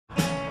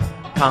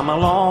come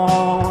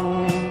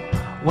along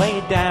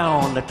way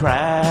down the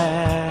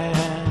track.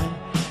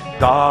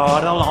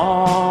 Got a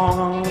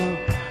long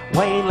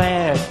way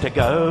left to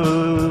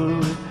go,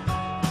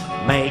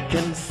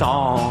 making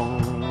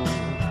songs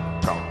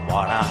from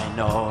what I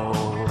know,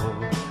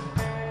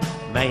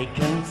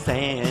 making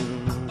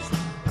sense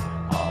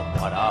of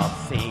what I've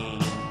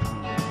seen.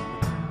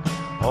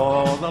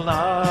 All the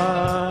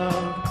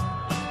love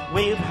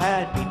we've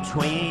had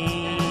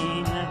between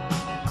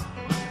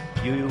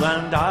you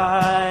and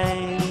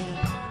I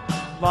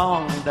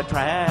along the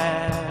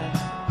track,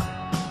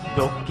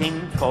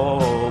 looking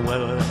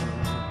forward,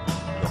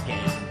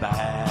 looking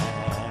back.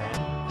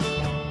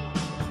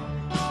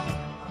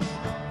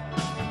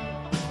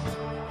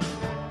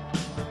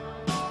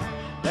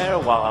 There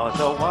was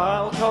a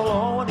wild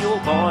colonial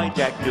boy,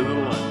 Jack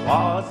Doolan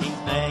was his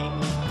name,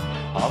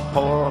 of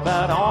poor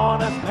but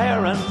honest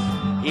parents.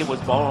 He was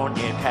born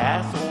near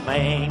Castle,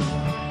 Maine.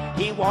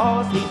 He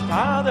was his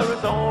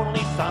father's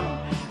only son,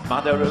 his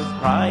mother's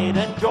pride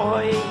and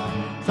joy.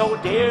 So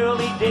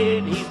dearly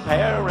did his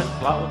parents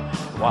love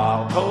the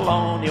wild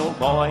colonial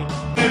boy.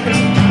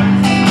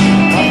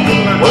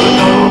 We'll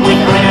go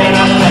with red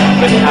and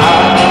second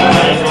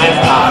eyes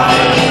left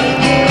eye,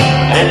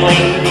 and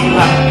lady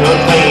luck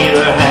could wave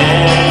her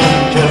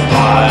hand just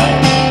right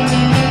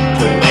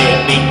to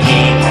make me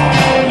king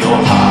of your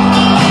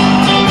heart.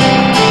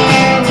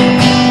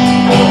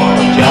 For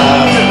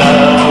just a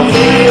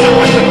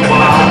little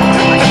while,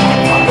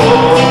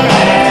 for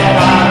that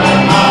I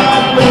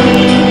might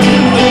lose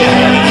the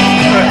game.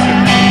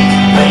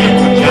 Then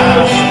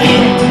just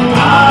in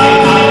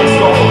time I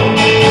saw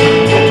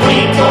the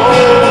twinkle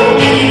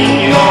in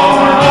your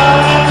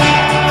eyes.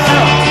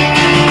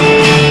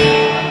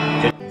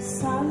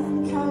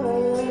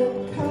 Sun-colored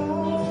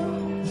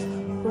coat,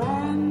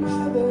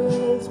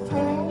 grandmother's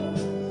prayer,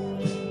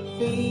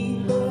 feed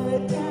the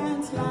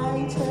dance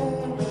lighter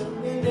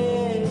in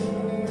air.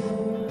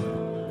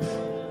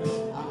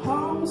 A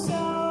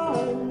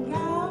home-sewn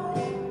gown,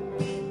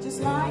 just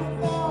like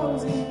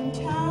those in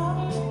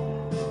town,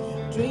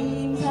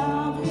 dreams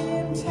of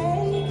him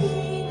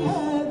taking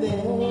her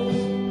there.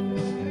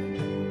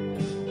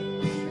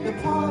 The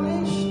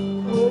polished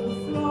wood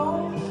floor.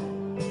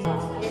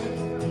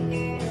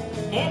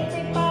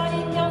 Everybody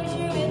knows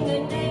you in the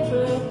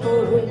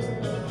neighborhood.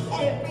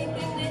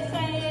 Everything they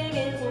say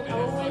isn't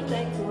always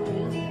that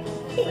good.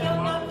 You're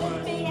not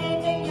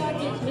misbehaving, you're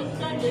just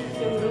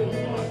misunderstood.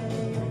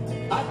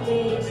 But we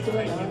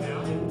still love you.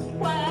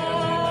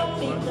 Well,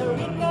 Peter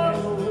Rico,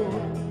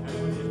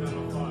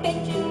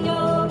 did you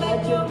know that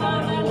your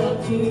mama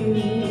loves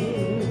you?